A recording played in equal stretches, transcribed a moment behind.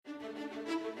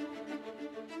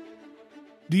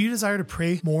Do you desire to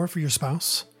pray more for your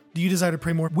spouse? Do you desire to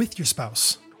pray more with your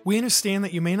spouse? We understand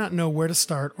that you may not know where to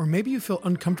start, or maybe you feel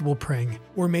uncomfortable praying,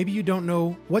 or maybe you don't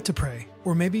know what to pray,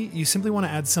 or maybe you simply want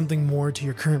to add something more to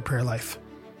your current prayer life.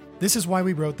 This is why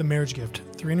we wrote The Marriage Gift,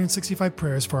 365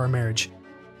 Prayers for Our Marriage.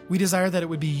 We desire that it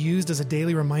would be used as a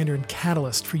daily reminder and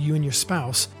catalyst for you and your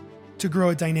spouse to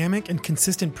grow a dynamic and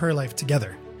consistent prayer life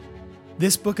together.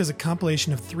 This book is a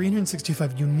compilation of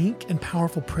 365 unique and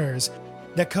powerful prayers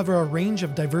that cover a range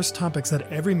of diverse topics that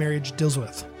every marriage deals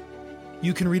with.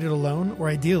 You can read it alone, or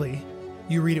ideally,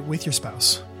 you read it with your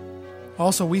spouse.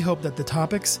 Also, we hope that the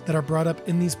topics that are brought up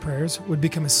in these prayers would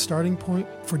become a starting point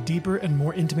for deeper and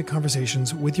more intimate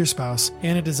conversations with your spouse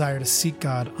and a desire to seek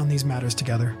God on these matters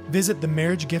together. Visit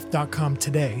themarriagegift.com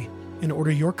today and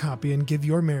order your copy and give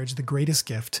your marriage the greatest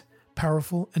gift,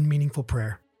 powerful and meaningful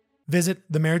prayer. Visit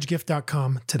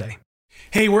themarriagegift.com today.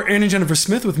 Hey, we're Aaron and Jennifer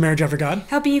Smith with Marriage After God,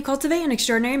 helping you cultivate an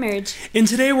extraordinary marriage. And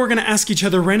today we're going to ask each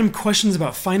other random questions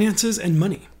about finances and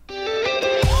money.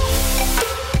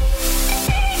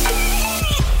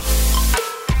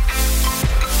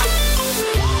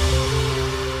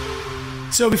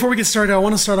 So before we get started, I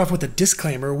want to start off with a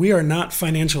disclaimer. We are not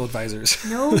financial advisors.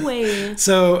 No way.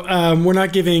 So we're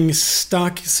not giving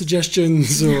stock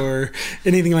suggestions or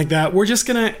anything like that. We're just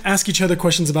going to ask each other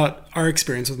questions about our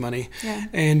experience with money. Yeah.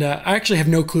 And I actually have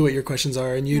no clue what your questions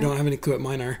are, and you don't have any clue what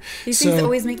mine are. These things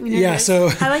always make me nervous. Yeah,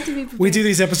 so I like to be prepared. We do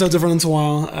these episodes every once in a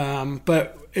while,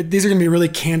 but these are going to be really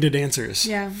candid answers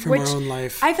from our own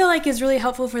life. I feel like is really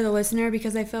helpful for the listener,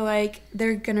 because I feel like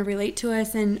they're going to relate to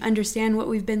us and understand what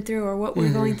we've been through or what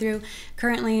we're going through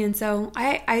currently. And so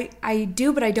I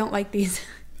do, but I don't like these.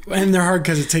 And they're hard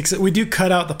because we do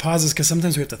cut out the pauses because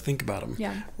sometimes we have to think about them.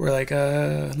 Yeah. We're like,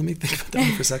 let me think about that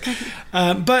one for a sec.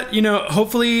 But,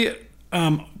 hopefully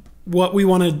what we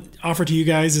want to offer to you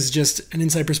guys is just an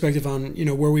inside perspective on,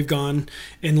 where we've gone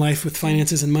in life with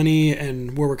finances and money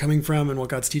and where we're coming from and what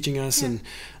God's teaching us. Yeah.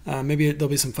 And maybe there'll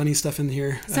be some funny stuff in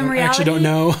here. I actually don't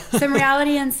know. Some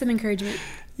reality and some encouragement.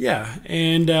 Yeah.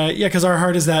 And because our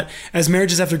heart is that as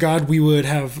marriages after God, we would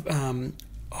have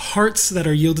hearts that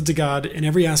are yielded to God in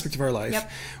every aspect of our life.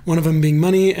 Yep. One of them being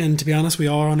money. And to be honest, we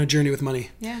all are on a journey with money.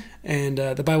 Yeah. And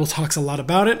the Bible talks a lot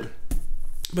about it.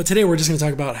 But today we're just going to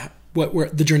talk about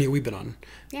the journey we've been on.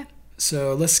 Yeah.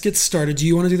 So let's get started. Do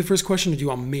you want to do the first question, or do you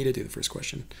want me to do the first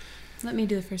question? Let me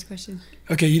do the first question.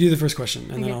 Okay, you do the first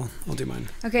question, and then I'll do mine.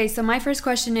 Okay, so my first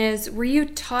question is, were you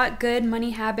taught good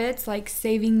money habits like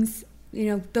savings,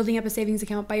 building up a savings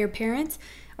account by your parents?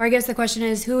 Or I guess the question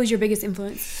is, who was your biggest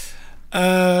influence?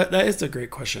 That is a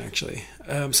great question, actually.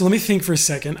 So let me think for a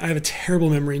second. I have a terrible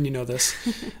memory, and you know this.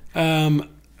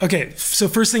 Okay, so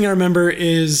first thing I remember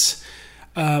is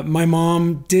my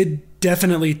mom did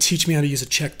definitely teach me how to use a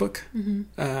checkbook.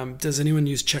 Mm-hmm. Does anyone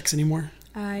use checks anymore?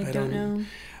 I don't know.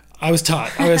 I was taught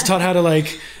how to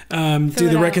do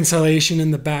the reconciliation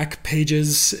in the back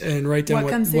pages and write down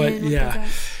what comes in. Yeah.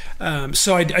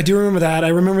 So I do remember that. I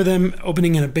remember them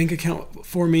opening a bank account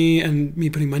for me and me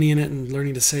putting money in it and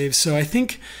learning to save. So I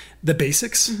think the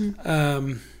basics.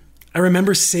 Mm-hmm. I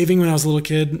remember saving when I was a little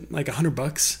kid, like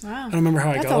 $100. Wow. I don't remember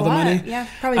how I got all the money. Yeah,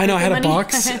 probably. I know. I had a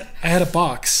box. I had a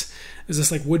box. It was this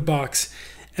like wood box,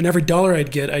 and every dollar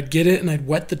I'd get it, and I'd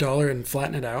wet the dollar and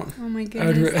flatten it out. Oh my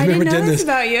goodness! I didn't know this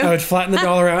about you. I would flatten the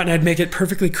dollar out, and I'd make it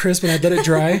perfectly crisp, and I'd let it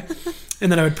dry, and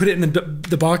then I would put it in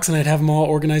the box, and I'd have them all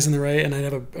organized in the right, and I'd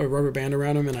have a rubber band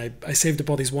around them, and I saved up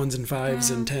all these 1s and 5s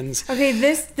and 10s. Okay,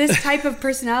 this type of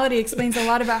personality explains a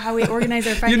lot about how we organize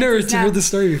our finances. You've never heard the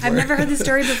story before. I've never heard the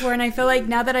story before, and I feel like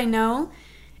now that I know,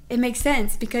 it makes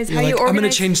sense, because you organize. I'm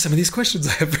going to change some of these questions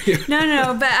I have for you.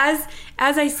 No. But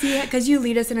as I see it, because you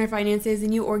lead us in our finances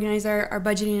and you organize our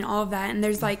budgeting and all of that, and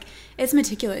there's it's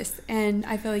meticulous, and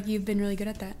I feel like you've been really good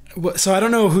at that. Well, so I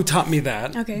don't know who taught me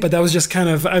that. Okay. But that was just kind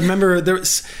of, I remember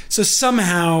so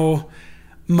somehow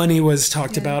money was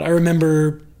talked about. I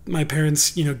remember my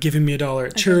parents, giving me $1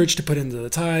 at church to put into the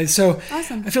tithe. So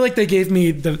awesome. I feel like they gave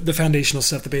me the foundational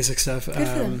stuff, the basic stuff. Good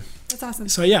for them. That's awesome.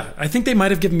 So yeah, I think they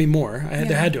might have given me more.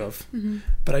 They had to have,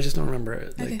 but I just don't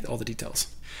remember all the details.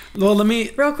 Well, let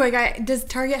me... Real quick, does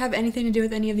Target have anything to do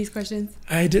with any of these questions?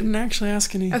 I didn't actually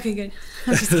ask any. Okay, good.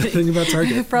 Thing about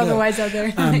Target. For all the wise out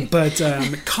there. But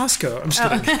Costco, I'm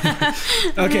just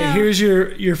kidding. Okay, here's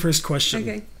your first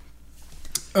question.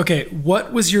 Okay,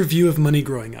 what was your view of money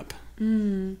growing up?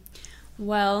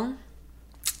 Well,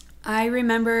 I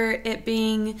remember it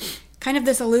being kind of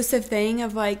this elusive thing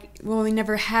of we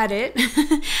never had it.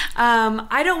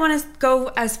 I don't want to go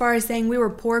as far as saying we were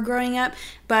poor growing up,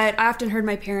 but I often heard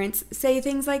my parents say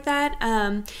things like that.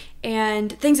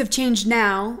 And things have changed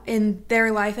now in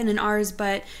their life and in ours,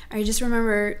 but I just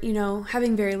remember,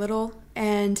 having very little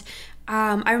And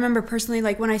I remember personally,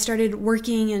 like when I started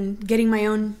working and getting my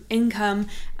own income,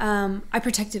 I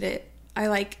protected it.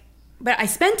 But I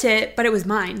spent it, but it was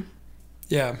mine.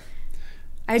 Yeah.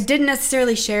 I didn't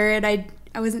necessarily share it.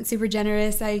 I wasn't super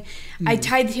generous. I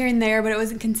tithed here and there, but it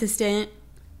wasn't consistent.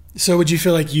 So would you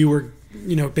feel like you were,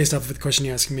 based off of the question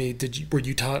you asked me, were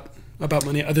you taught about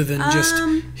money other than just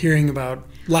hearing about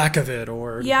lack of it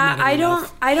or? Yeah, I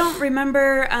don't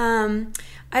remember.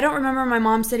 I don't remember my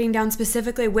mom sitting down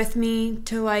specifically with me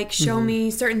to like show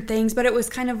me certain things, but it was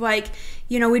kind of like,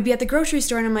 we'd be at the grocery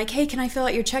store and I'm like, hey, can I fill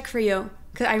out your check for you?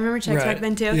 Because I remember checks back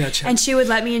then too. Yeah, and she would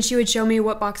let me and she would show me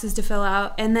what boxes to fill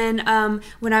out. And then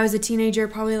when I was a teenager,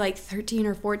 probably like 13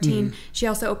 or 14, she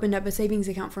also opened up a savings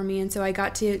account for me. And so I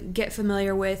got to get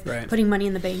familiar with putting money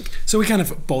in the bank. So we kind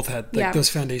of both had those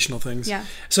foundational things. Yeah.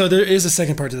 So there is a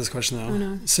second part to this question though. Oh,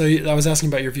 no. So I was asking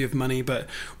about your view of money, but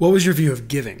what was your view of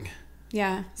giving?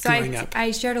 Yeah. So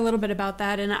I shared a little bit about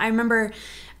that. And I remember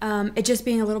it just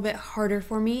being a little bit harder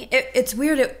for me. It's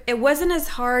weird. It wasn't as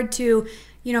hard to...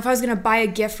 if I was going to buy a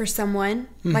gift for someone,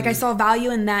 like I saw value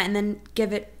in that and then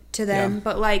give it to them. Yeah.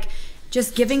 But like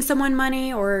just giving someone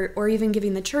money or even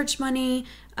giving the church money,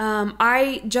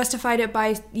 I justified it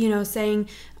by, saying,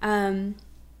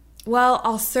 well,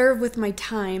 I'll serve with my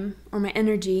time or my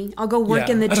energy. I'll go work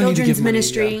in the children's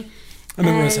ministry. Money, I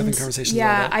remember us having conversations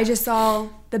about that. I just saw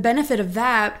the benefit of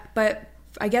that. But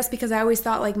I guess because I always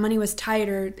thought like money was tight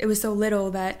or it was so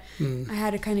little that I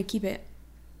had to kind of keep it.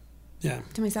 Yeah.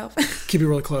 To myself. Keep it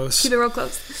real close. Keep it real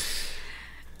close.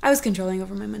 I was controlling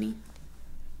over my money.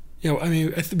 Yeah, I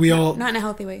mean, we all... Not in a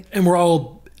healthy way. And we're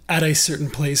all at a certain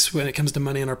place when it comes to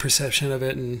money and our perception of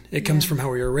it. And it comes from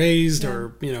how we were raised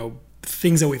or,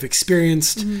 things that we've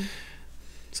experienced. Mm-hmm.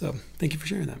 So thank you for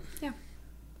sharing that. Yeah.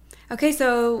 Okay,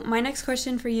 so my next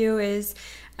question for you is...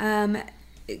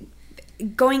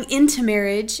 going into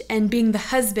marriage and being the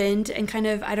husband and kind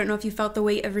of, I don't know if you felt the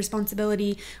weight of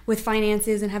responsibility with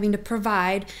finances and having to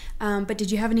provide, but did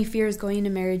you have any fears going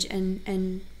into marriage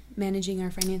and managing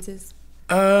our finances?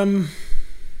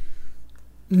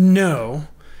 No.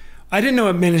 I didn't know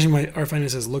what managing our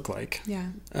finances looked like. Yeah.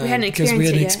 We hadn't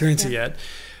experienced it yet.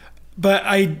 But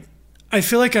I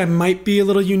feel like I might be a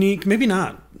little unique, maybe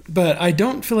not, but I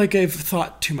don't feel like I've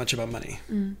thought too much about money.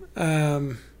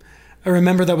 I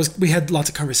remember we had lots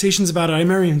of conversations about it. I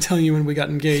remember even telling you when we got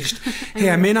engaged,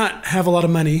 hey, I may not have a lot of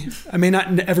money. I may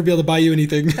not ever be able to buy you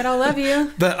anything. But I'll love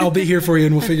you. But I'll be here for you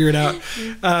and we'll figure it out.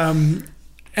 And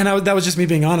that was just me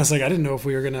being honest. Like, I didn't know if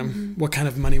we were going to, what kind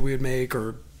of money we would make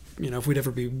or, if we'd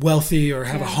ever be wealthy or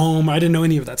have a home. I didn't know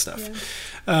any of that stuff.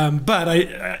 Yeah. But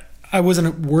I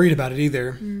wasn't worried about it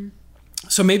either.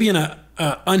 So maybe in a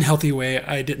unhealthy way,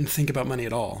 I didn't think about money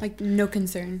at all. Like no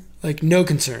concern. I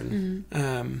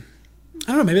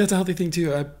don't know. Maybe that's a healthy thing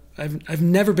too. I've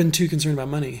never been too concerned about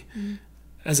money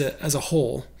as a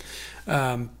whole.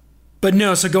 But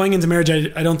no. So going into marriage,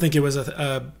 I don't think it was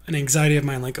an anxiety of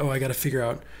mine. Like, oh, I got to figure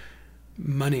out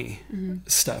money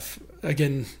stuff.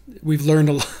 Again, we've learned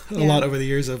a lot over the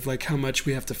years of like how much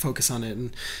we have to focus on it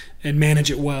and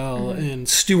manage it well and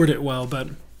steward it well. But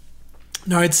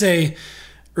no, I'd say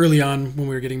early on when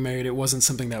we were getting married, it wasn't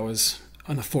something that was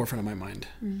on the forefront of my mind.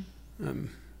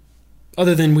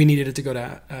 Other than we needed it to go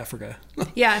to Africa.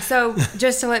 Yeah, so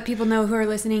just to let people know who are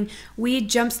listening, we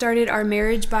jump-started our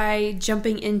marriage by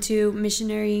jumping into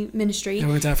missionary ministry. Yeah,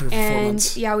 we went to Africa for 4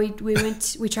 months. Yeah,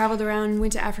 we traveled around,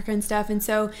 went to Africa and stuff. And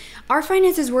so our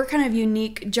finances were kind of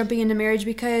unique jumping into marriage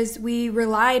because we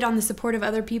relied on the support of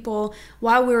other people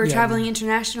while we were traveling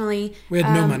internationally. We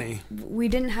had no money. We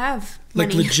didn't have money.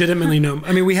 Like legitimately no.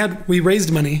 I mean, we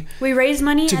raised money. We raised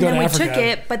money and then we Africa. took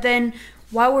it, but then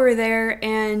while we were there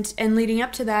and leading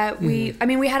up to that, we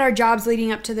had our jobs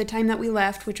leading up to the time that we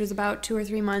left, which was about 2 or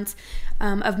 3 months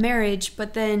of marriage.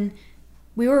 But then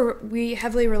we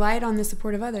heavily relied on the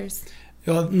support of others.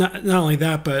 Well, not only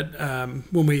that, but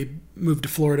when we moved to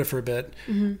Florida for a bit,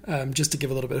 just to give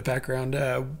a little bit of background,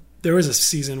 there was a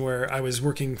season where I was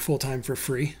working full time for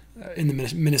free in the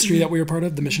ministry that we were part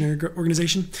of, the missionary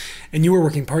organization, and you were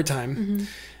working part time.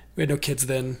 We had no kids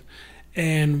then.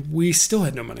 And we still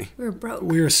had no money. We were broke.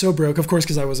 We were so broke, of course,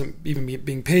 because I wasn't even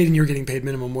being paid, and you were getting paid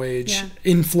minimum wage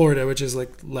in Florida, which is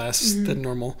like less than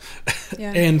normal,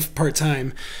 and part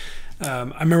time. I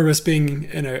remember us being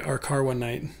in our car one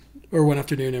night or one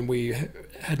afternoon, and we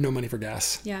had no money for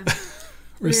gas. Yeah,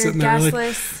 we're sitting there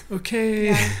gasless. Like, okay.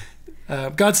 Yeah.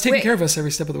 God's taking care of us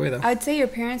every step of the way, though. I'd say your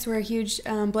parents were a huge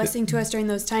blessing to us during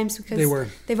those times because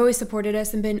they've always supported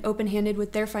us and been open-handed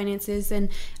with their finances. And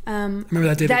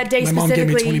remember that day my mom gave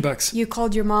me $20. You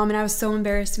called your mom, and I was so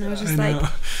embarrassed, and I was just like,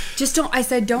 just don't. I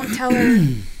said, don't tell her.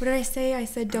 What did I say? I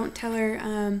said, don't tell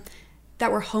her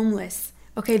that were homeless.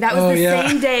 Okay, that was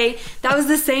same day. That was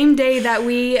the same day that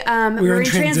we were in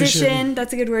transition.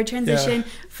 That's a good word, transition,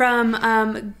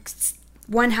 from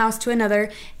one house to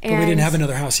another. And but we didn't have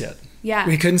another house yet. Yeah.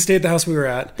 We couldn't stay at the house we were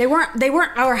at. They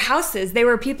weren't our houses. They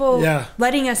were people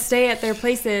letting us stay at their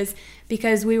places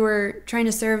because we were trying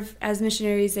to serve as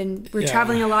missionaries and we're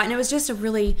traveling a lot. And it was just a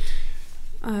really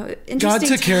interesting God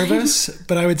took care of time. us,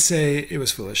 but I would say it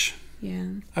was foolish. Yeah.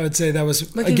 I would say that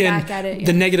was, Looking again, back at it,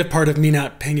 the negative part of me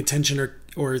not paying attention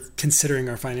or considering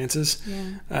our finances.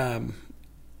 Yeah.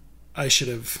 I should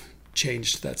have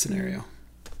changed that scenario.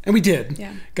 And we did.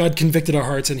 Yeah. God convicted our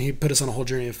hearts and he put us on a whole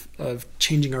journey of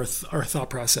changing our thought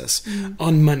process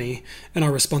on money and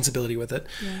our responsibility with it.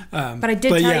 Yeah. But I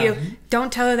did tell you,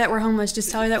 don't tell her that we're homeless.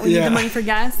 Just tell her that we need the money for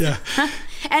gas. Yeah.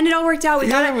 And it all worked out. We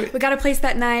got a place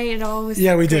that night. It all was we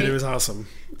great. did. It was awesome.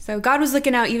 So God was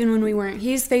looking out even when we weren't.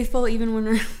 He's faithful even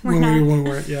when we're not. When we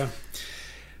weren't, yeah.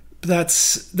 But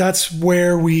that's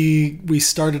where we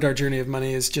started our journey of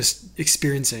money, is just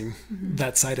experiencing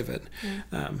that side of it.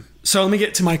 Yeah. So let me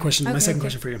get to my question, my second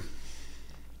question for you.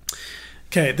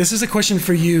 Okay, this is a question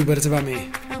for you, but it's about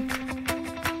me.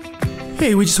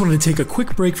 Hey, we just wanted to take a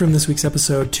quick break from this week's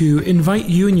episode to invite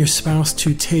you and your spouse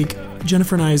to take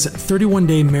Jennifer and I's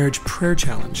 31-day marriage prayer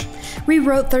challenge. We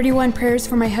wrote 31 prayers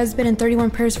for my husband and 31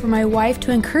 prayers for my wife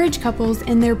to encourage couples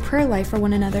in their prayer life for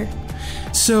one another.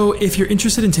 So if you're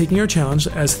interested in taking our challenge,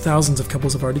 as thousands of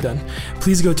couples have already done,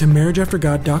 please go to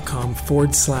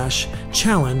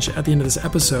marriageaftergod.com/challenge at the end of this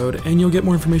episode, and you'll get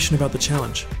more information about the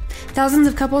challenge. Thousands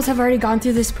of couples have already gone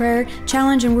through this prayer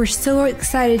challenge, and we're so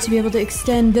excited to be able to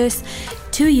extend this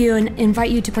to you and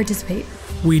invite you to participate.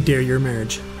 We dare your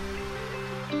marriage.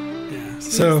 Yeah.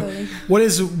 So what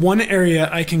is one area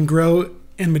I can grow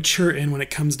and mature in when it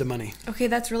comes to money? Okay,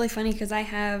 that's really funny because I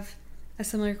have a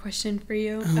similar question for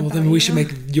you. Well, then we should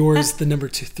make yours the number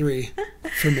 3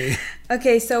 for me.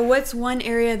 Okay, so what's one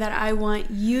area that I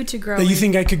want you to grow that you in?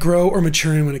 think I could grow or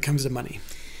mature in when it comes to money?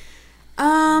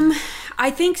 I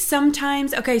think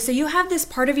sometimes, okay, so you have this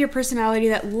part of your personality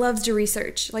that loves to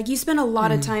research. Like you spend a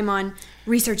lot of time on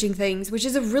researching things, which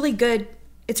is it's really good.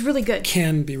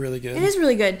 Can be really good. It is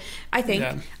really good, I think.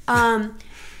 Yeah.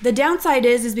 The downside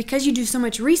is because you do so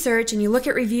much research and you look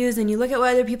at reviews and you look at what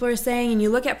other people are saying and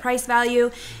you look at price value,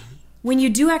 when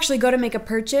you do actually go to make a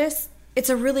purchase, it's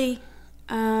a really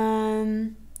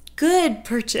good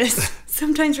purchase.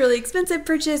 Sometimes really expensive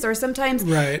purchase, or sometimes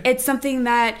it's something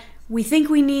that we think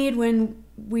we need when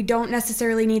we don't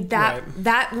necessarily need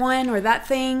that one or that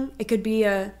thing. It could be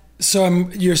a... So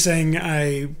you're saying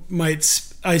I buy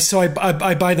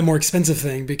the more expensive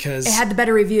thing because it had the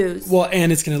better reviews. Well,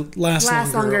 and it's going to last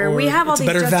longer. We have all these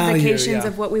justifications value,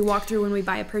 of what we walk through when we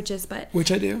buy a purchase, but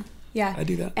which I do. Yeah, I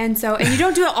do that. And you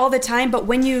don't do it all the time, but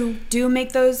when you do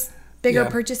make those bigger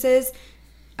purchases,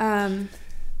 I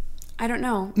don't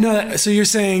know. No, so you're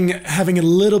saying having a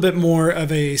little bit more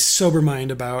of a sober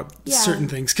mind about certain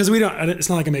things, because it's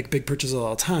not like I make big purchases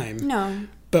all the time. No.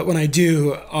 But when I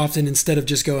do, often instead of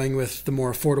just going with the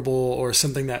more affordable or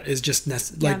something that is just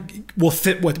will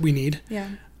fit what we need,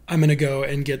 I'm going to go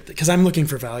and get, because I'm looking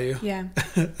for value. Yeah.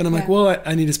 And I'm like, well,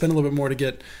 I need to spend a little bit more to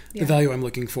get the value I'm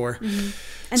looking for. Mm-hmm.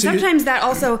 And so sometimes that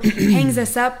also hangs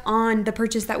us up on the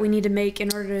purchase that we need to make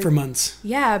in order to... For months.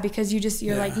 Yeah, because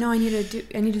you're like, no, I need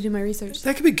to do my research.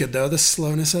 That could be good though, the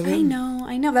slowness of it. I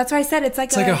know. That's why I said it's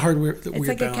like a hardware weird it's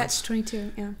like balance. a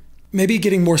catch-22, yeah. Maybe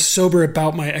getting more sober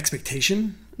about my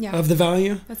expectation of the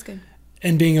value. That's good.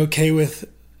 And being okay with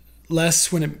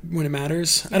less when it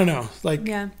matters. I don't know,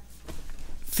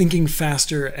 thinking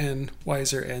faster and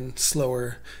wiser and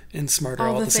slower and smarter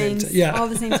all at the same time. Yeah, all at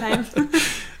the same time.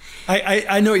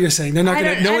 I know what you're saying. They're not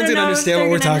gonna. No one's gonna understand what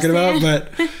we're talking about,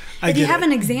 but If you have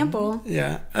an example.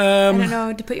 Yeah. I don't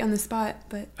know to put you on the spot,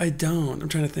 but I don't. I'm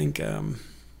trying to think.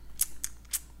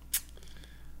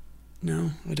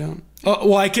 No, I don't. Oh,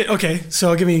 well, I could. Okay, so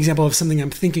I'll give you an example of something I'm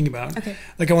thinking about. Okay.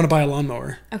 Like I want to buy a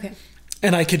lawnmower. Okay.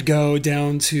 And I could go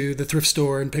down to the thrift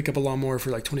store and pick up a lawnmower for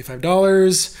like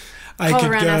 $25. I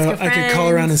could call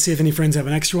around and see if any friends have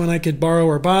an extra one I could borrow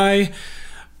or buy.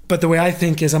 But the way I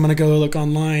think is I'm going to go look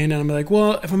online and I'm like,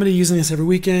 well, if I'm going to be using this every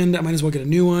weekend, I might as well get a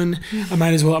new one. I'm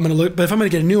going to look, but if I'm going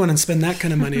to get a new one and spend that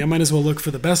kind of money, I might as well look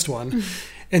for the best one.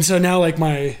 And so now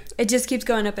it just keeps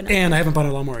going up and up. And I haven't bought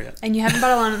a lawnmower yet. And you haven't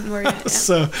bought a lawnmower yet. Yeah.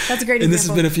 So that's a great example. And this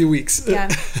has been a few weeks. Yeah.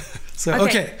 So,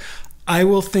 okay. I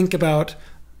will think about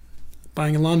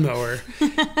buying a lawnmower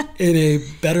in a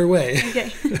better way.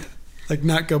 Okay. Like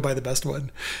not go buy the best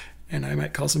one. And I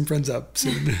might call some friends up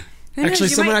soon. Actually,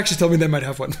 someone actually told me they might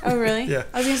have one. Oh, really? Yeah.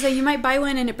 I was going to say, you might buy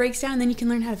one and it breaks down and then you can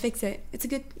learn how to fix it. It's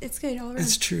good all around.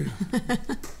 It's true.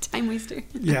 Time waster.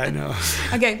 Yeah, I know.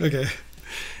 Okay.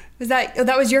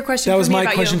 that was your question? That for was me my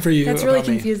about question for you. That's really about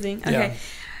me. confusing. Okay. Yeah.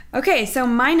 Okay, so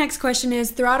my next question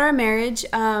is, throughout our marriage,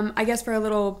 I guess for a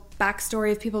little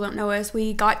backstory, if people don't know us,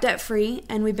 we got debt-free,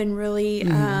 and we've been really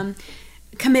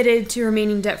committed to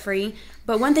remaining debt-free.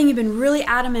 But one thing you've been really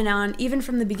adamant on, even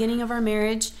from the beginning of our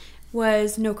marriage,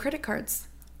 was no credit cards.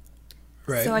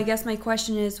 Right. So I guess my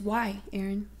question is, why,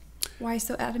 Aaron? Why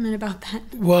so adamant about that?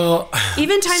 Well,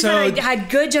 even times that I had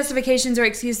good justifications or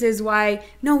excuses why,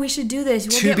 no, we should do this.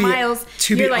 We'll get miles.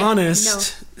 To be like, honest,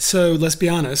 no. So let's be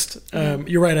honest.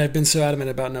 You're right. I've been so adamant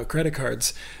about no credit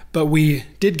cards, but we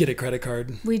did get a credit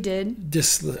card. We did.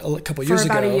 Just a couple years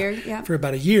ago. For about a year, yeah. For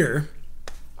about a year.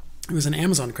 It was an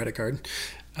Amazon credit card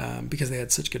because they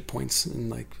had such good points and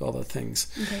like all the things.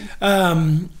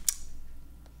 Okay.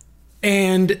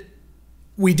 And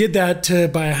we did that to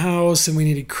buy a house, and we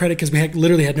needed credit because we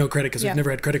literally had no credit because we've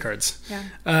never had credit cards.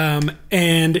 Yeah.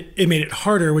 And it made it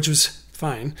harder, which was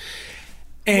fine.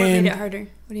 And what made it harder?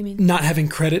 What do you mean? Not having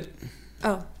credit.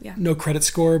 Oh, yeah. No credit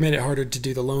score made it harder to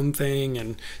do the loan thing.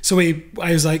 And so I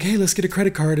was like, hey, let's get a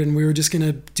credit card. And we were just going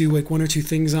to do like one or two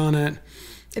things on it.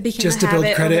 It became just to build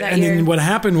credit. And then what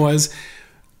happened was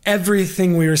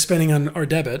everything we were spending on our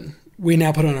debit, we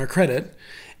now put on our credit.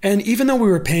 And even though we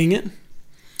were paying it,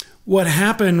 what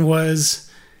happened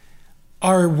was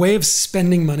our way of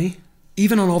spending money,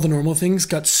 even on all the normal things,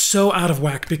 got so out of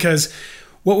whack because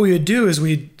what we would do is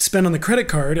we'd spend on the credit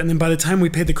card, and then by the time we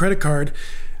paid the credit card,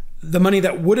 the money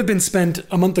that would have been spent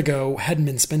a month ago hadn't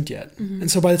been spent yet. Mm-hmm.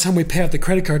 And so by the time we pay out the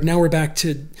credit card, now we're back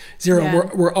to zero. Yeah.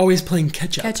 We're always playing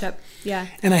catch up. Catch up, yeah.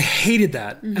 And I hated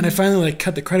that. Mm-hmm. And I finally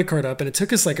cut the credit card up, and it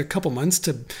took us like a couple months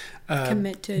to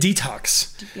commit to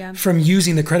detox from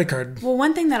using the credit card. Well,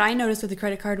 one thing that I noticed with the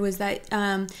credit card was that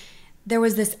there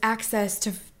was this access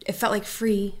to, it felt like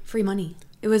free money.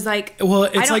 It was like,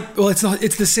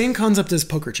 it's the same concept as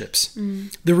poker chips.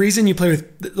 Mm. The reason you play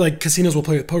with, like, casinos will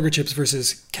play with poker chips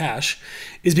versus cash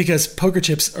is because poker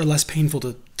chips are less painful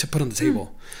to put on the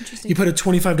table. Interesting. You put a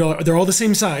 $25, they're all the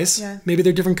same size. Yeah. Maybe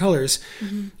they're different colors,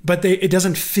 but it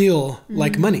doesn't feel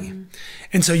like money.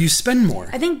 And so you spend more.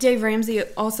 I think Dave Ramsey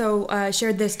also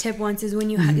shared this tip once, is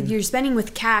when you're spending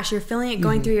with cash, you're feeling it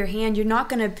going through your hand. You're not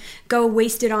going to go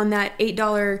waste it on that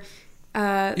 $8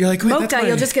 you're like, mocha,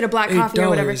 you'll just get a black coffee or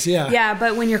whatever. Yeah.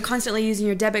 But when you're constantly using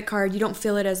your debit card, you don't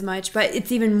feel it as much. But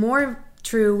it's even more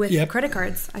true with credit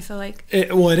cards, I feel like.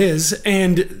 It is.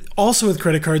 And also with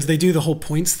credit cards, they do the whole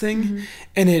points thing,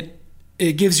 and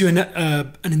it gives you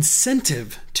an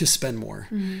incentive to spend more.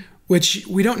 Which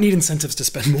we don't need incentives to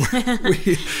spend more.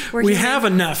 we have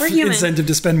enough incentive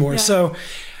to spend more. Yeah.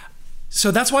 So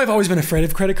that's why I've always been afraid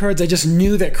of credit cards. I just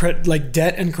knew that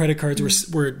debt and credit cards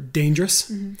were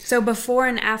dangerous. So before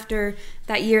and after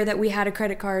that year that we had a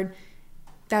credit card,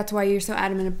 that's why you're so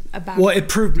adamant about it. Well, it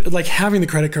proved, like, having the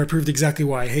credit card proved exactly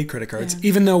why I hate credit cards. Yeah.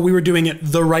 Even though we were doing it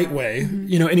the right way.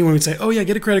 You know, anyone would say, oh yeah,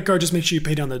 get a credit card, just make sure you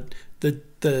pay down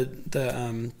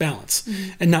the balance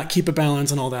and not keep a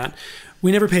balance and all that.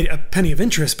 We never paid a penny of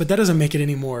interest, but that doesn't make it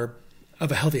any more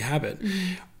of a healthy habit.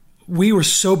 We were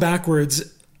so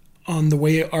backwards on the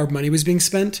way our money was being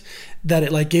spent that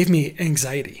it like gave me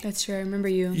anxiety. That's true. I remember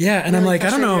you. Yeah. And I'm like,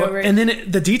 I don't know. And then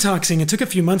the detoxing, it took a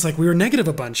few months. Like, we were negative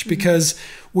a bunch because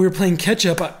we were playing catch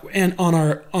up and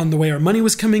on the way our money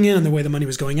was coming in and the way the money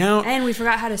was going out. And we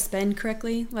forgot how to spend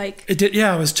correctly. Like, it did.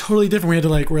 Yeah. It was totally different.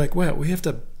 We're like, well, we have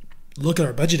to look at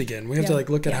our budget again. We have to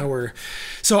look at how we're,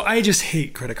 so I just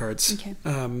hate credit cards. Okay.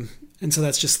 And so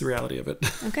that's just the reality of it.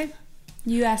 Okay.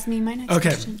 You asked me my next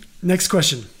question. Okay. Next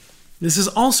question. This is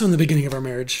also in the beginning of our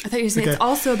marriage. I thought you were saying it's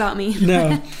also about me.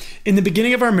 No. In the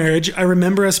beginning of our marriage, I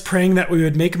remember us praying that we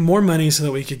would make more money so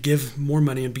that we could give more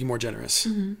money and be more generous.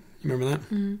 You remember that?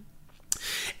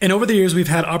 And over the years, we've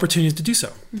had opportunities to do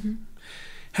so.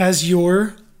 Has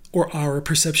your or our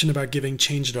perception about giving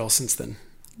changed at all since then?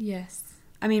 Yes.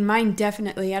 I mean, mine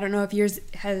definitely. I don't know if yours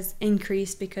has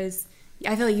increased, because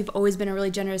I feel like you've always been a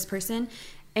really generous person.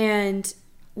 And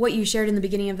what you shared in the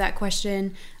beginning of that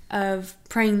question of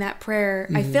praying that prayer,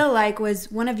 I feel like was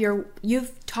one of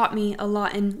you've taught me a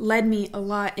lot and led me a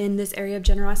lot in this area of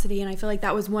generosity. And I feel like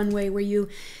that was one way where you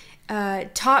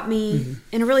taught me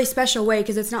in a really special way,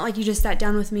 because it's not like you just sat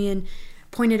down with me and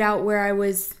pointed out where I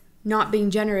was not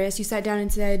being generous. You sat down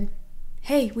and said,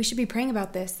 hey, we should be praying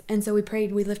about this. And so we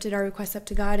prayed, we lifted our requests up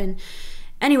to God. And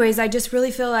anyways, I just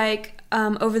really feel like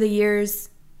over the years,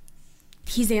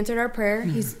 he's answered our prayer.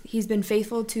 He's been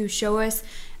faithful to show us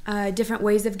different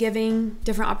ways of giving,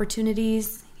 different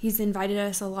opportunities. He's invited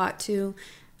us a lot to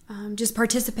just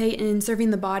participate in serving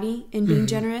the body and being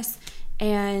generous.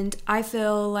 And I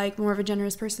feel like more of a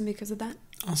generous person because of that.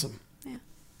 Awesome. Yeah.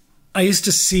 I used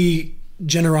to see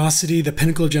generosity, the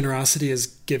pinnacle of generosity is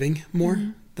giving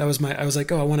more. That was I was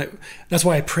like, that's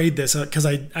why I prayed this, because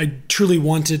I truly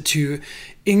wanted to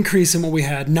increase in what we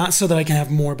had, not so that I can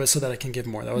have more, but so that I can give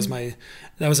more. That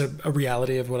was a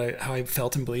reality of how I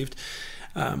felt and believed.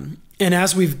 And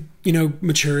as we've,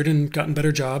 matured and gotten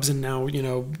better jobs, and now,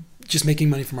 just making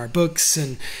money from our books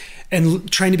and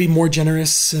trying to be more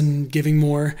generous and giving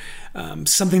more,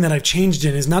 something that I've changed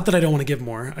in is not that I don't want to give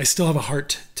more. I still have a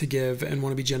heart to give and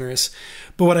want to be generous.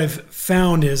 But what I've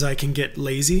found is I can get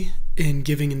lazy in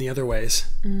giving in the other ways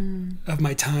of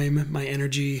my time, my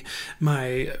energy,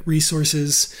 my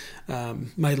resources,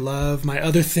 my love, my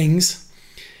other things,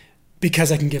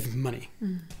 because I can give money.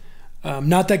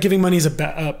 Not that giving money is a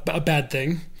bad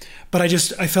thing, but I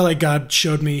felt like God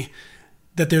showed me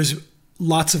that there's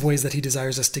lots of ways that he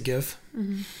desires us to give,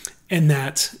 and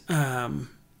that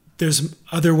there's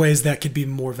other ways that could be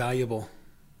more valuable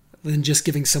than just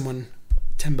giving someone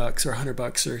 $10 or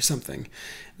 $100 or something,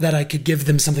 that I could give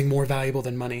them something more valuable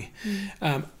than money.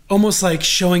 Almost like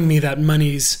showing me that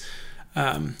money's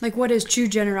like, what is true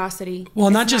generosity?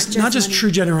 Well, not just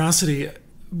true generosity.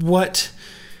 What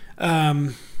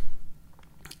God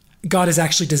is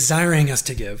actually desiring us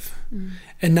to give.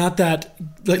 And not that,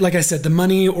 like I said, the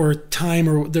money or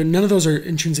time none of those are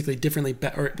intrinsically differently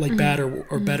bad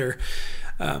or better.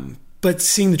 But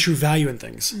seeing the true value in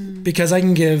things, because I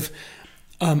can give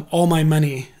all my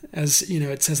money, as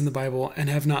it says in the Bible, and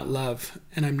have not love,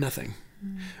 and I'm nothing,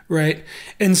 right?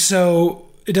 And so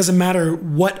it doesn't matter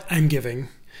what I'm giving;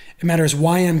 it matters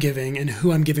why I'm giving and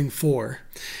who I'm giving for.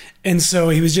 And so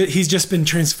he's just been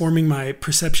transforming my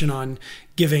perception on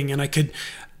giving, and I could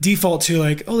default to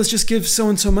like, oh, let's just give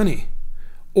so-and-so money.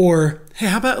 Or, hey,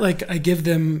 how about like I give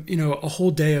them, a whole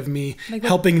day of me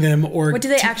helping them, or what do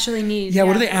they actually need? Yeah,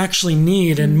 what do they actually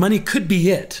need? And money could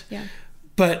be it. Yeah.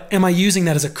 But am I using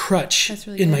that as a crutch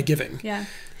in my giving? Yeah.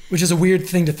 Which is a weird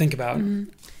thing to think about.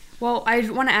 Well, I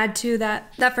want to add to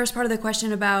that first part of the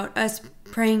question about us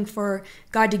praying for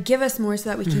God to give us more so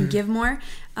that we can give more.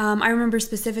 I remember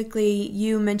specifically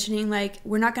you mentioning, like,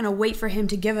 we're not going to wait for him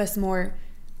to give us more.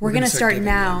 We're going to start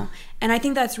now. And I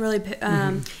think that's really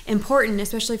important,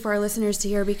 especially for our listeners to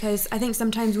hear, because I think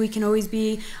sometimes we can always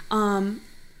be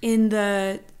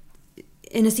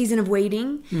in a season of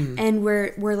waiting, and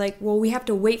we're like, well, we have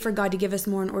to wait for God to give us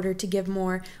more in order to give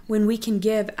more, when we can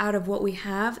give out of what we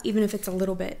have, even if it's a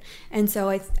little bit. And so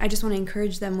I just want to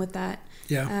encourage them with that.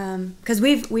 Yeah. Because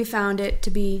we've found it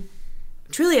to be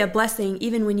truly a blessing,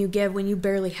 even when you give, when you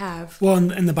barely have. Well,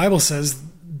 and the Bible says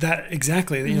that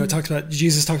exactly.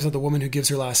 Jesus talks about the woman who gives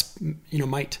her last,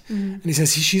 mite, and he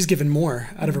says she's given more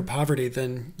out of her poverty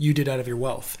than you did out of your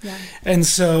wealth. Yeah. And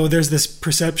so there's this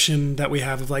perception that we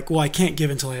have of like, well, I can't give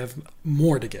until I have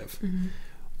more to give,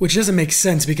 which doesn't make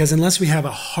sense, because unless we have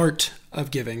a heart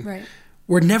of giving,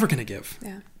 we're never going to give.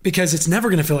 Yeah. Because it's never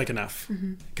going to feel like enough,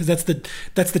 because that's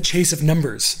the chase of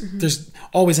numbers. There's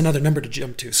always another number to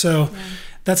jump to. So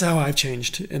that's how I've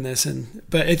changed in this.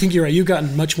 But I think you're right. You've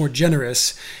gotten much more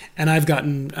generous, and I've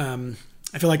gotten.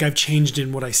 I feel like I've changed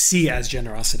in what I see as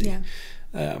generosity,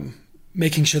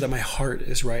 making sure that my heart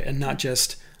is right, and not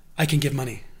just I can give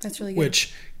money. That's really good.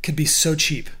 Which could be so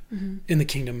cheap in the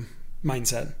kingdom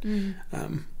mindset,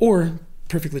 or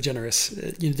perfectly generous.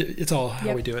 It's all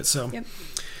how we do it. So. Yep.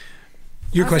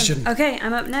 Your question. Okay,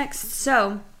 I'm up next.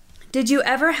 So, did you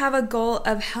ever have a goal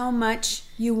of how much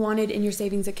you wanted in your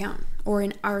savings account, or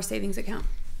in our savings account?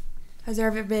 Has there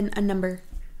ever been a number?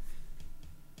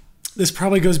 This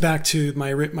probably goes back to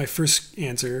my first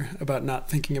answer about not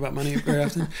thinking about money very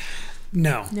often.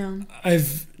 No.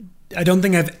 I don't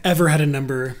think I've ever had a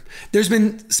number. There's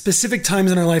been specific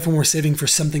times in our life when we're saving for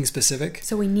something specific.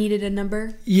 So we needed a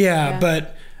number? Yeah.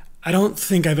 But I don't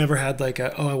think I've ever had like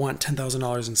I want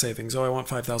 $10,000 in savings. I want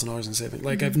 $5,000 in savings.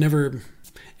 Like I've never,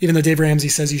 even though Dave Ramsey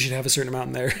says you should have a certain amount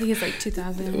in there. I think it's like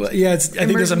 2,000. Well, yeah, I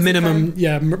think there's a minimum,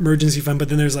 emergency fund, but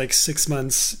then there's like 6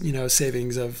 months,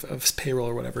 savings of payroll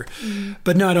or whatever.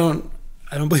 But no, I don't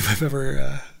believe I've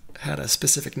ever had a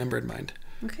specific number in mind.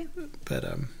 Okay. But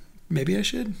maybe I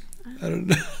should. I don't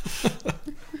know.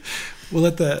 We'll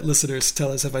let the listeners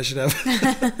tell us if I should have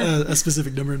a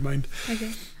specific number in mind.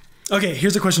 Okay,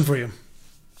 here's a question for you.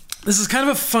 This is kind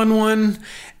of a fun one,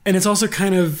 and it's also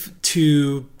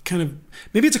maybe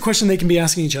it's a question they can be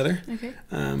asking each other. Okay,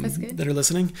 that's good. That are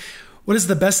listening. What is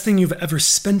the best thing you've ever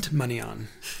spent money on?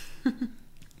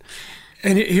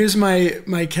 And here's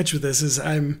my catch with this is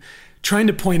I'm trying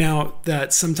to point out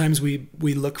that sometimes we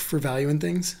look for value in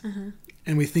things,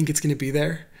 and we think it's going to be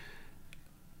there,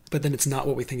 but then it's not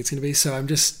what we think it's going to be. So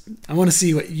I want to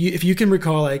see if you can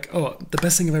recall, like, the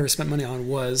best thing I've ever spent money on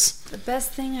was. The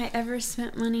best thing I ever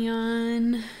spent money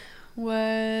on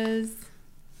was...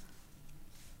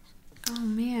 Oh,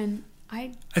 man.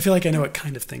 I feel like I know what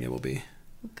kind of thing it will be.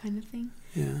 What kind of thing?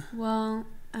 Yeah. Well,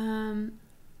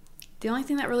 the only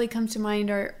thing that really comes to mind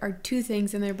are two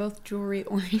things, and they're both jewelry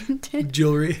oriented.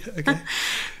 Jewelry, okay.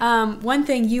 One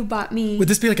thing you bought me. Would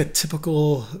this be like a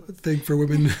typical thing for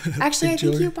women? Actually, I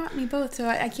jewelry? think you bought me both, so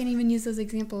I can't even use those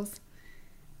examples.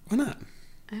 Why not?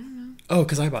 I don't know. Oh,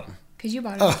 because I bought them. Because you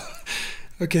bought them. Oh,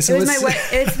 okay. So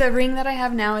it's the ring that I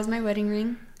have now is my wedding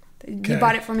ring. Okay. You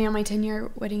bought it for me on my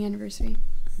 10-year wedding anniversary.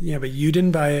 Yeah, but you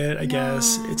didn't buy it, I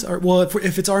guess. It's our... Well,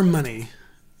 if it's our money,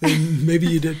 then maybe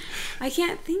you did. I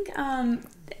can't think.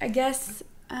 I guess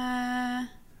the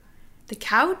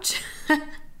couch.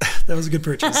 That was a good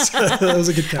purchase. That was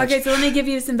a good couch. Okay, so let me give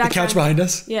you some backstory. The couch behind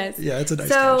us? Yes. Yeah, it's a nice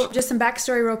couch. So, couch. just some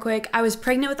backstory real quick. I was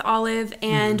pregnant with Olive,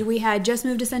 and we had just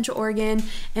moved to Central Oregon,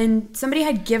 and somebody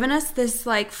had given us this,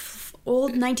 like,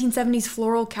 old 1970s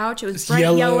floral couch. It was bright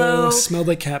yellow. Smelled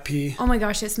like cat pee. Oh my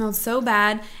gosh, it smelled so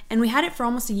bad. And we had it for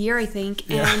almost a year, I think.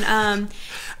 Yeah. And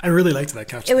I really liked that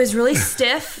couch. It was really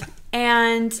stiff,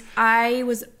 and I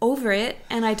was over it.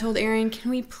 And I told Aaron,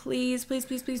 can we please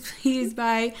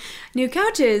buy new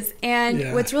couches?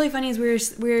 And what's really funny is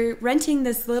we're renting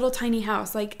this little tiny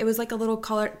house. Like, it was like a little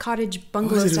cottage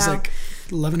bungalow style. It was like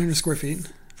 1,100 square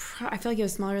feet. I feel like it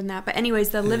was smaller than that. But anyways,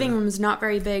 the living room is not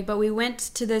very big. But we went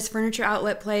to this furniture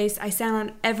outlet place. I sat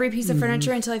on every piece of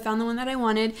furniture until I found the one that I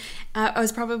wanted. I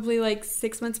was probably like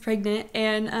 6 months pregnant.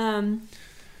 And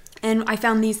I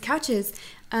found these couches.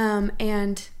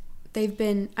 And they've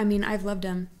been, I mean, I've loved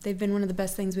them. They've been one of the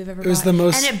best things we've ever bought. It was the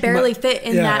most... And it barely fit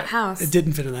in that house. It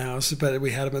didn't fit in the house, but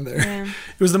we had them in there. Yeah.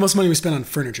 It was the most money we spent on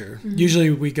furniture. Usually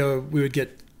we would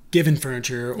get given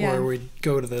furniture, or we'd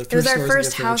go to the thrift stores. It was our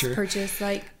first house purchase,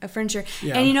 like a furniture.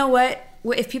 Yeah. And you know what?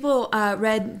 If people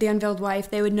read The Unveiled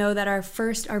Wife, they would know that our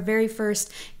very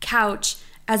first couch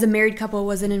as a married couple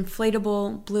was an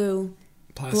inflatable blue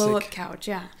plastic blow-up couch.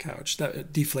 Yeah, couch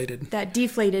that deflated.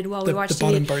 While we watched the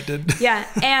bottom part did. Yeah,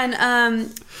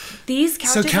 and these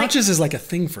couches. So couches is like a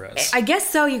thing for us. I guess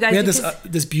so, you guys. We had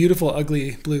this beautiful,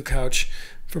 ugly blue couch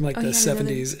from like the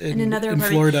 70s in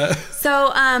Florida.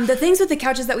 So the things with the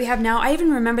couches that we have now, I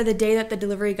even remember the day that the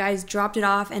delivery guys dropped it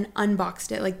off and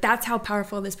unboxed it. Like, that's how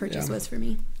powerful this purchase was for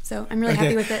me. So I'm really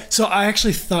happy with it. So I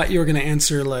actually thought you were going to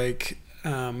answer like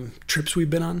trips we've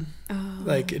been on,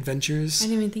 like adventures. I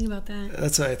didn't even think about that.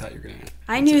 That's what I thought you were going to answer.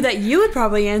 I knew that you would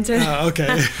probably answer. Oh,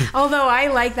 okay. Although I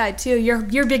like that too.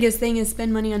 Your biggest thing is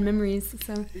spend money on memories.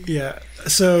 So yeah.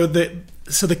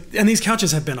 And these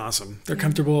couches have been awesome. They're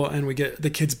comfortable, and we get the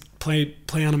kids play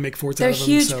on them, make forts out of them.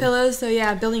 They're huge pillows, so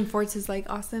yeah, building forts is like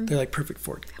awesome. They're like perfect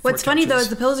fort. What's funny though is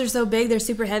the pillows are so big, they're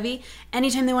super heavy.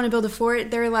 Anytime they want to build a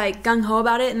fort, they're like gung ho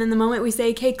about it, and then the moment we say,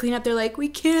 "Okay, clean up," they're like, "We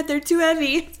can't. They're too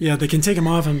heavy." Yeah, they can take them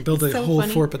off and build a whole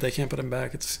fort, but they can't put them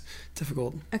back. It's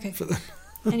difficult. Okay. For them.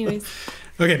 Anyways.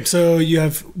 Okay, so you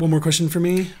have one more question for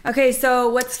me? Okay, so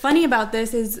what's funny about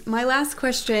this is my last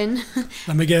question.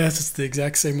 Let me guess, it's the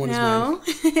exact same one as mine. No,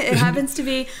 it happens to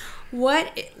be,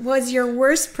 what was your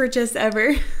worst purchase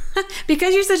ever?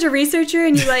 Because you're such a researcher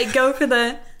and you like go for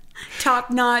the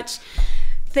top-notch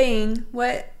thing.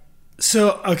 What?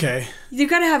 So, okay. You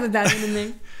gotta have a bad one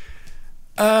in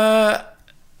there.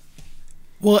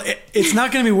 Well, it's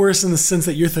not going to be worse in the sense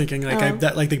that you're thinking, like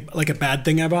like a bad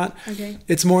thing I bought. Okay.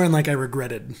 It's more in like I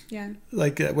regretted. Yeah.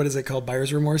 Like what is it called?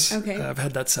 Buyer's remorse. Okay. I've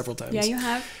had that several times. Yeah, you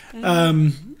have.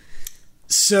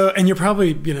 So, and you're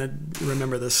probably gonna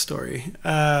remember this story.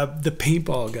 The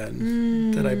paintball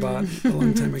gun that I bought a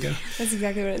long time ago. That's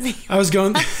exactly what I was thinking.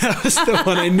 That was the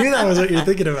one. I knew that was what you're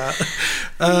thinking about.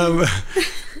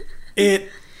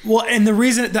 Well, and the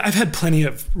reason that I've had plenty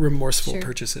of remorseful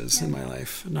purchases in my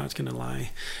life, I'm not going to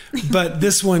lie, but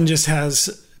this one just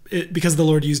has it because the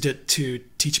Lord used it to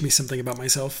teach me something about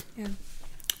myself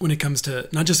when it comes to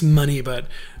not just money, but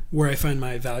where I find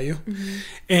my value. Mm-hmm.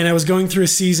 And I was going through a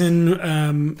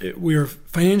season, we were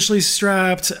financially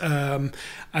strapped. I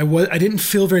didn't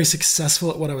feel very successful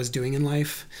at what I was doing in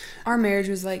life. Our marriage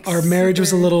was like Our marriage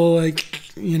was a little like,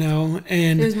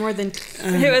 and it was more than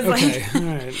it was okay, like all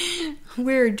right.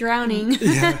 We were drowning.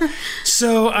 Yeah.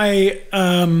 So I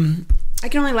can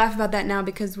only laugh about that now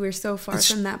because we're so far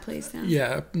from that place now.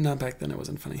 Yeah, not back then. It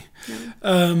wasn't funny.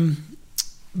 No.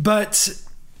 But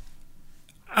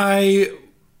I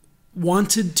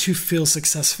wanted to feel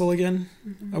successful again.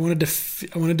 Mm-hmm. I wanted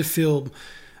to feel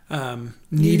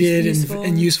needed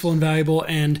and useful and valuable.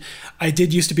 And I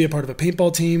did used to be a part of a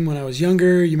paintball team when I was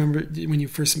younger. You remember when you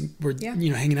first were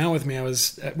hanging out with me? I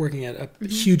was working at a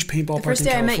huge paintball park in California. The first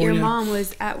day I met your mom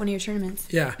was at one of your tournaments.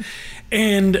 Yeah,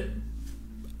 and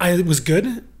I was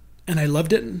good, and I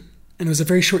loved it, and it was a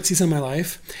very short season of my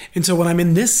life. And so when I'm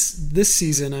in this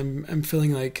season, I'm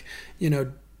feeling like, you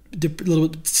know, a little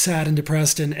bit sad and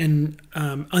depressed and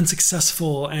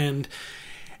unsuccessful. And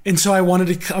so I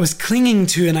was clinging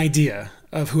to an idea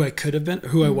of who I could have been,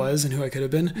 who I was and who I could have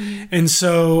been. And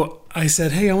so I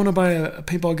said, hey, I want to buy a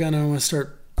paintball gun. I want to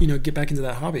start, you know, get back into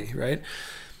that hobby. Right.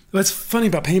 What's funny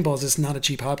about paintball is it's not a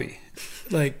cheap hobby.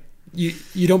 Like,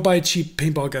 you don't buy cheap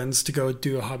paintball guns to go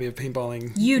do a hobby of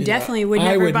paintballing. You definitely would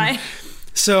never buy.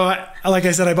 So, like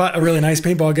I said, I bought a really nice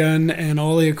paintball gun and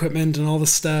all the equipment and all the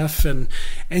stuff. And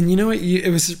you know what? It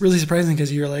was really surprising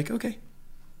because you were like, okay.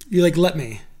 You like let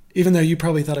me. Even though you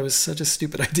probably thought it was such a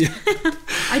stupid idea.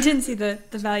 I didn't see the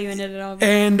value in it at all.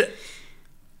 And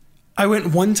I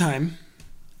went one time.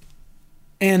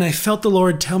 And I felt the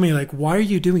Lord tell me, like, why are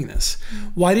you doing this?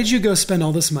 Why did you go spend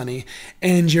all this money?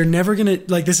 And you're never going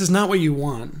to, like, this is not what you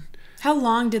want. How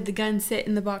long did the gun sit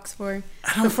in the box for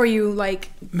before you, like...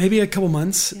 Maybe a couple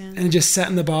months. Yeah. And it just sat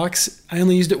in the box. I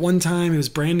only used it one time. It was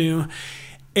brand new.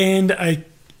 And I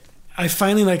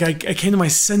finally, like, I came to my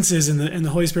senses, and the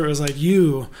Holy Spirit was like,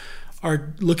 you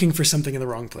are looking for something in the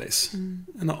wrong place. And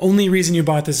the only reason you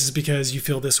bought this is because you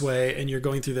feel this way and you're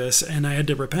going through this. And I had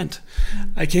to repent.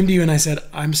 I came to you and I said,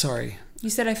 I'm sorry. You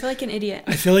said, I feel like an idiot.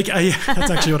 That's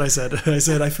actually what I said. I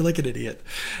said, I feel like an idiot.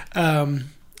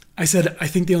 I said, I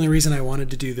think the only reason I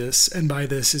wanted to do this and buy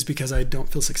this is because I don't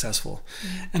feel successful.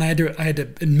 And I had to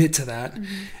admit to that.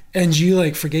 And you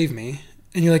like forgave me.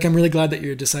 And you're like, I'm really glad that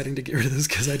you're deciding to get rid of this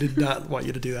because I did not want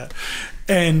you to do that.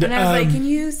 And I was like, can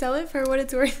you sell it for what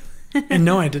it's worth? And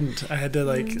no, I didn't. I had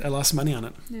to I lost money on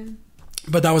it. Yeah.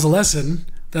 But that was a lesson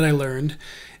that I learned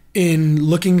in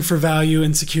looking for value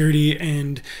and security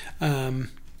and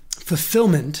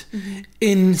fulfillment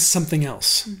in something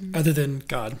else other than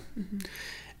God.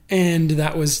 And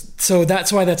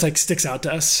that's why that's like sticks out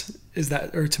to us, is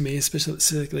that, or to me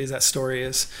specifically, is that story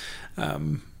is,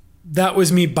 that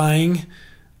was me buying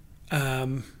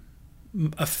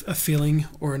a feeling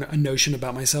or a notion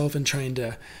about myself and trying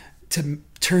to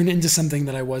turn into something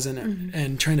that I wasn't,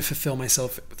 and trying to fulfill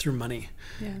myself through money,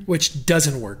 which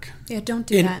doesn't work. Yeah, don't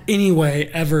do that. In any way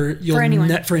ever. For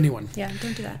anyone. For anyone. Yeah,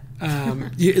 don't do that.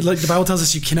 Like the Bible tells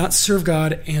us, you cannot serve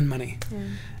God and money. Yeah.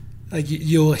 Like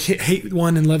you'll hate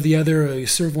one and love the other, or you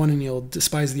serve one and you'll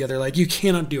despise the other. Like you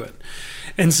cannot do it.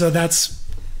 And so that's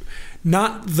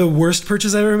not the worst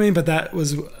purchase I ever made, but that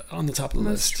was on the top of the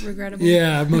list. Most regrettable.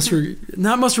 Yeah,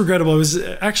 not most regrettable. It was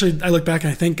actually, I look back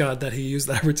and I thank God that He used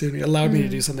that opportunity, allowed me to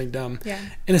do something dumb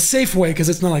in a safe way, because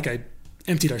it's not like I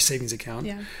emptied our savings account.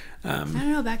 Yeah. I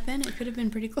don't know. Back then, it could have been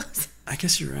pretty close. I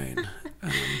guess you're right.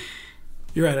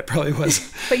 You're right. It probably was.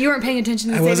 But you weren't paying attention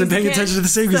to the savings account. I wasn't paying attention to the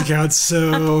savings account,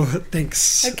 so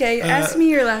thanks. Okay, ask me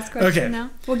your last question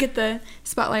now. We'll get the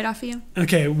spotlight off of you.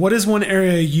 Okay, what is one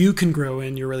area you can grow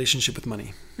in your relationship with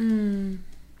money?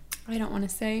 I don't want to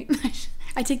say.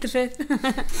 I take the fifth.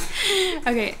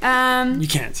 Okay. You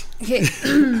can't. Okay.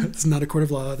 It's not a court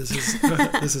of law. This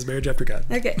is marriage after God.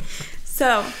 Okay.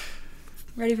 So,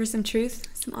 ready for some truth?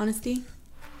 Some honesty?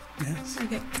 Yes.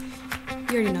 Okay.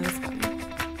 You already know this about me.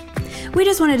 We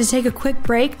just wanted to take a quick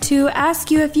break to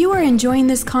ask you, if you are enjoying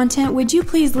this content, would you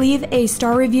please leave a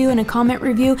star review and a comment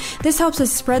review? This helps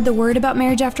us spread the word about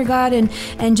Marriage After God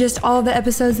and just all the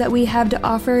episodes that we have to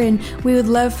offer, and we would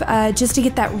love just to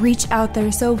get that reach out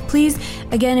there. So please,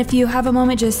 again, if you have a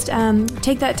moment, just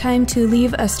take that time to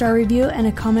leave a star review and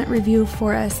a comment review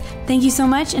for us. Thank you so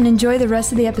much, and enjoy the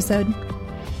rest of the episode.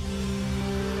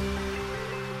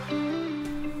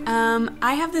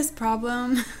 I have this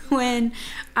problem when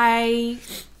I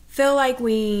feel like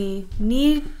we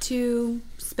need to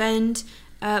spend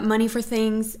money for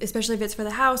things, especially if it's for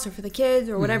the house or for the kids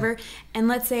or whatever. And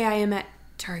let's say I am at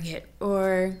Target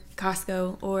or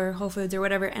Costco or Whole Foods or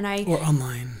whatever, and or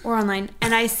online,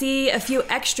 and I see a few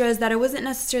extras that I wasn't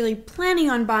necessarily planning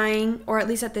on buying, or at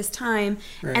least at this time,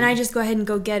 and I just go ahead and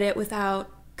go get it without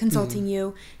consulting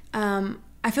you.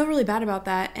 I feel really bad about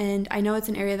that, and I know it's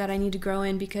an area that I need to grow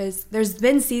in, because there's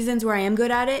been seasons where I am good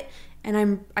at it,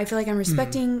 and I feel like I'm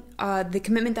respecting the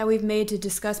commitment that we've made to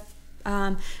discuss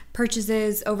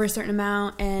purchases over a certain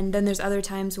amount, and then there's other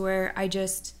times where I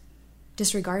just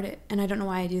disregard it, and I don't know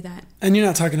why I do that. And you're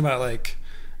not talking about like,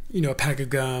 you know, a pack of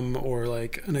gum or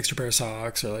like an extra pair of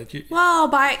socks, or like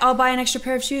well, I'll buy an extra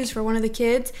pair of shoes for one of the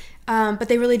kids, but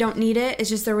they really don't need it.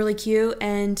 It's just they're really cute,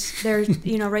 and they're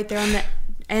right there on the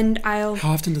end aisle. How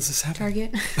often does this happen?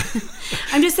 Target.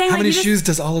 I'm just saying. How many shoes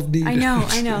does Olive need? I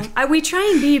know. We try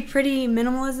and be pretty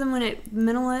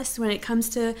minimalist when it comes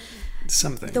to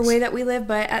some things, the way that we live.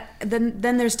 But then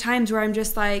there's times where I'm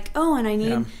just like, oh, and I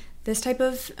need this type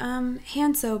of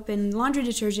hand soap and laundry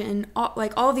detergent and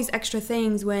all of these extra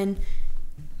things when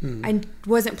I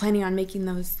wasn't planning on making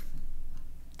those,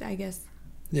 I guess,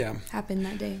 happen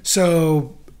that day.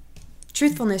 So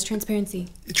truthfulness, transparency.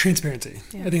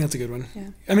 Yeah. I think that's a good one. Yeah.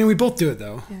 I mean, we both do it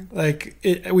though. Yeah. Like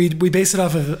we base it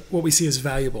off of what we see as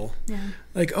valuable. Yeah.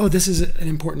 Like, oh, this is an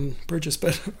important purchase,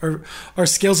 but our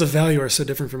scales of value are so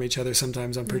different from each other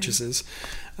sometimes on purchases.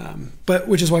 But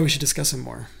which is why we should discuss them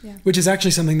more. Yeah. Which is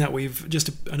actually something that we've just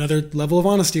another level of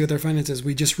honesty with our finances.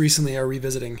 We just recently are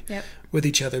revisiting with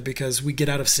each other because we get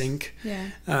out of sync.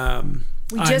 Yeah.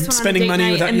 We just went spending on a date money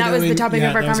night, without and you that was the knowing. topic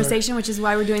of our conversation, which is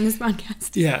why we're doing this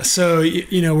podcast. Yeah, so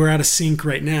we're out of sync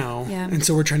right now, Yeah. and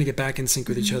so we're trying to get back in sync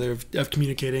with each other of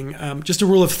communicating. Just a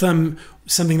rule of thumb,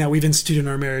 something that we've instituted in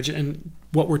our marriage, and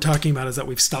what we're talking about is that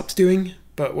we've stopped doing.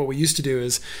 But what we used to do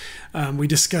is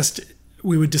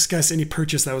we would discuss any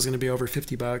purchase that was going to be over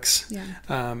 $50.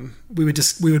 Yeah.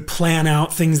 We would plan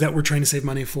out things that we're trying to save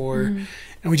money for, and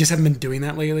we just haven't been doing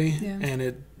that lately, and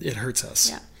it hurts us.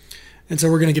 Yeah. And so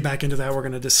we're going to get back into that. We're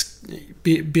going to just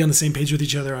be on the same page with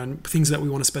each other on things that we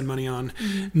want to spend money on,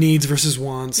 needs versus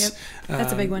wants. Yep.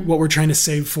 That's a big one. What we're trying to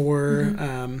save for.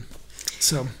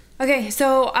 Okay,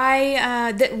 so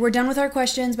we're done with our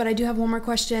questions, but I do have one more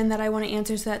question that I want to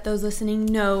answer so that those listening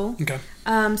know. Okay.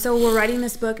 So we're writing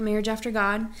this book, Marriage After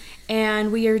God,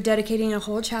 and we are dedicating a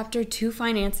whole chapter to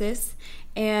finances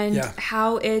and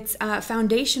how it's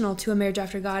foundational to a marriage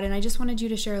after God. And I just wanted you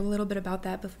to share a little bit about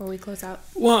that before we close out.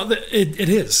 Well, it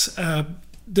is.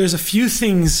 There's a few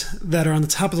things that are on the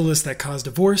top of the list that cause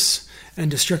divorce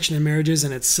and destruction in marriages,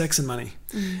 and it's sex and money.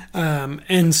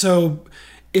 And so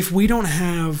if we don't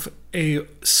have a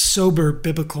sober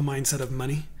biblical mindset of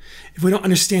money, if we don't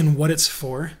understand what it's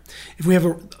for, if we have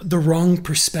the wrong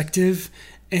perspective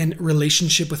and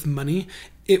relationship with money,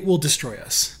 it will destroy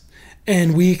us.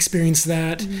 And we experience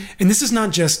that. And this is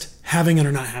not just having it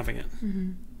or not having it.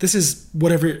 This is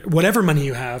whatever money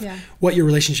you have, what your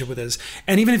relationship with is.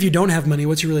 And even if you don't have money,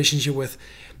 what's your relationship with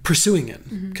pursuing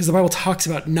it? Because the Bible talks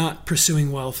about not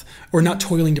pursuing wealth or not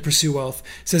toiling to pursue wealth.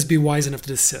 It says be wise enough to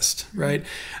desist, right?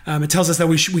 It tells us that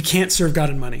we can't serve God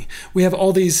in money. We have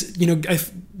all these,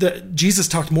 Jesus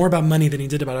talked more about money than he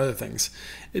did about other things.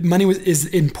 Money is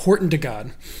important to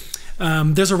God.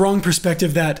 There's a wrong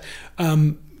perspective that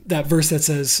verse that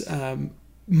says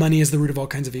money is the root of all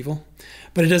kinds of evil,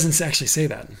 but it doesn't actually say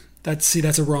that. That's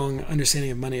a wrong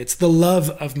understanding of money. It's the love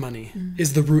of money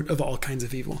is the root of all kinds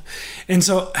of evil. And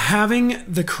so having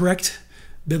the correct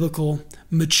biblical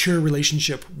mature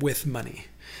relationship with money,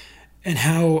 and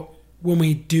how when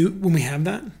we have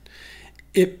that,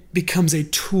 it becomes a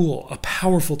tool, a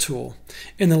powerful tool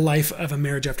in the life of a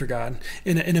marriage after God,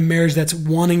 in a marriage that's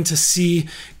wanting to see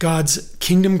God's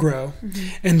kingdom grow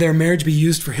and their marriage be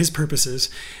used for his purposes,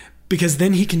 because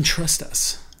then he can trust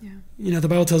us. Yeah. The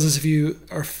Bible tells us if you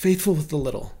are faithful with the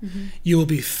little, you will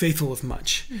be faithful with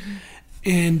much.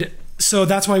 And so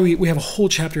that's why we have a whole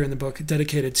chapter in the book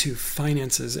dedicated to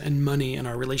finances and money and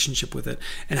our relationship with it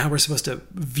and how we're supposed to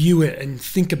view it and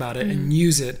think about it and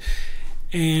use it.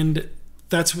 And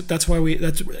that's why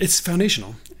it's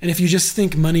foundational. And if you just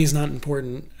think money is not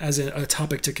important as a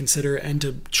topic to consider and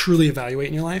to truly evaluate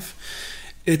in your life,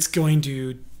 it's going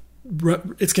to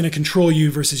control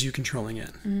you versus you controlling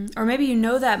it. Or maybe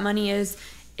that money is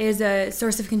a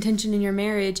source of contention in your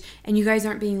marriage and you guys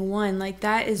aren't being one. Like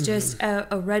that is just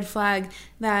a red flag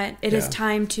that it is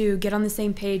time to get on the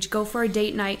same page, go for a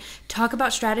date night, talk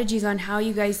about strategies on how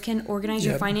you guys can organize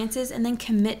your finances, and then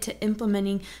commit to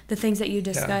implementing the things that you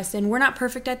discussed. And we're not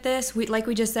perfect at this. Like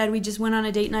we just said, we just went on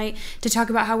a date night to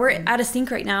talk about how we're out of sync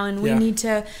right now and we need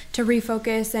to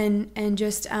refocus and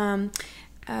just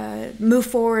move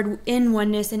forward in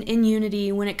oneness and in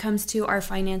unity when it comes to our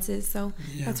finances. So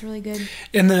that's really good.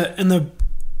 And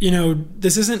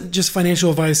this isn't just financial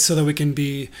advice so that we can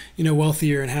be,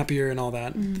 wealthier and happier and all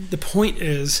that. The point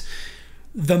is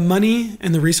the money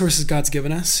and the resources God's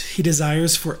given us, he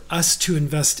desires for us to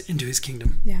invest into his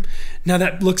kingdom. Yeah. Now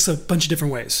that looks a bunch of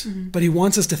different ways, but he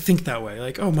wants us to think that way.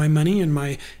 Like, my money and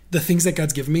the things that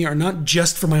God's given me are not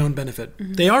just for my own benefit.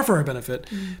 They are for our benefit,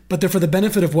 but they're for the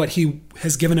benefit of what he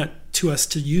has given it to us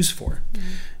to use for.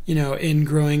 In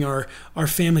growing our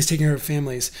families, taking care of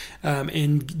families,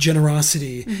 in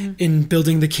generosity, in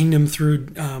building the kingdom through,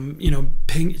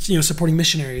 paying, supporting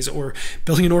missionaries or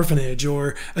building an orphanage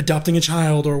or adopting a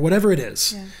child or whatever it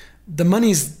is. Yeah. The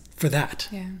money's for that,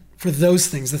 for those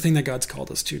things, the thing that God's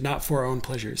called us to, not for our own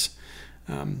pleasures.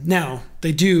 Now,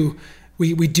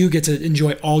 we do get to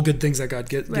enjoy all good things that God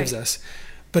gives us.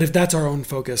 But if that's our own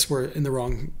focus, we're in the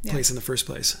wrong place in the first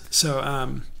place.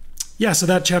 So, Yeah, so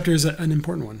that chapter is an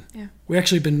important one. Yeah. We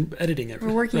actually been editing it.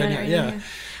 We're working on it now. right Yeah. now.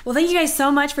 Well, thank you guys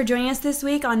so much for joining us this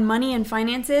week on money and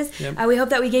finances. Yep. We hope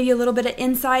that we gave you a little bit of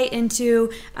insight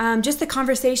into just the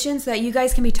conversation so that you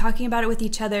guys can be talking about it with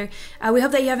each other. We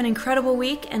hope that you have an incredible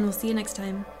week, and we'll see you next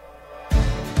time.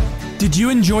 Did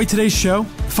you enjoy today's show?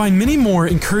 Find many more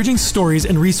encouraging stories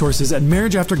and resources at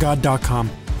marriageaftergod.com,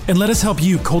 and let us help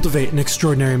you cultivate an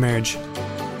extraordinary marriage.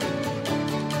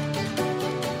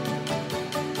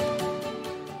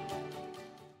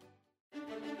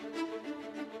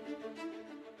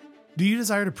 Do you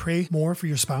desire to pray more for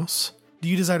your spouse? Do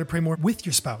you desire to pray more with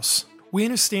your spouse? We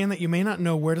understand that you may not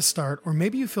know where to start, or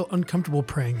maybe you feel uncomfortable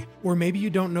praying, or maybe you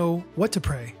don't know what to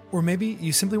pray, or maybe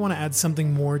you simply want to add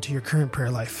something more to your current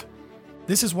prayer life.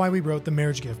 This is why we wrote The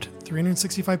Marriage Gift,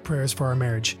 365 Prayers for Our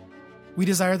Marriage. We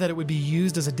desire that it would be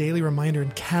used as a daily reminder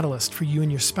and catalyst for you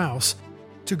and your spouse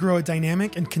to grow a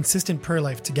dynamic and consistent prayer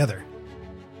life together.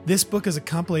 This book is a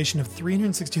compilation of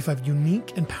 365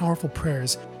 unique and powerful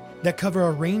prayers that cover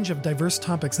a range of diverse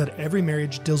topics that every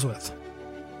marriage deals with.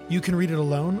 You can read it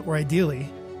alone, or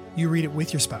ideally, you read it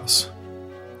with your spouse.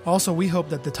 Also, we hope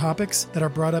that the topics that are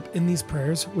brought up in these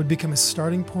prayers would become a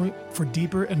starting point for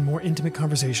deeper and more intimate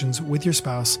conversations with your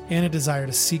spouse and a desire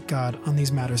to seek God on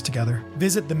these matters together.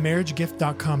 Visit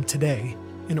themarriagegift.com today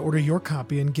and order your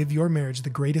copy and give your marriage the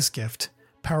greatest gift,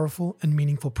 powerful and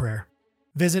meaningful prayer.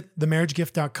 Visit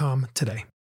themarriagegift.com today.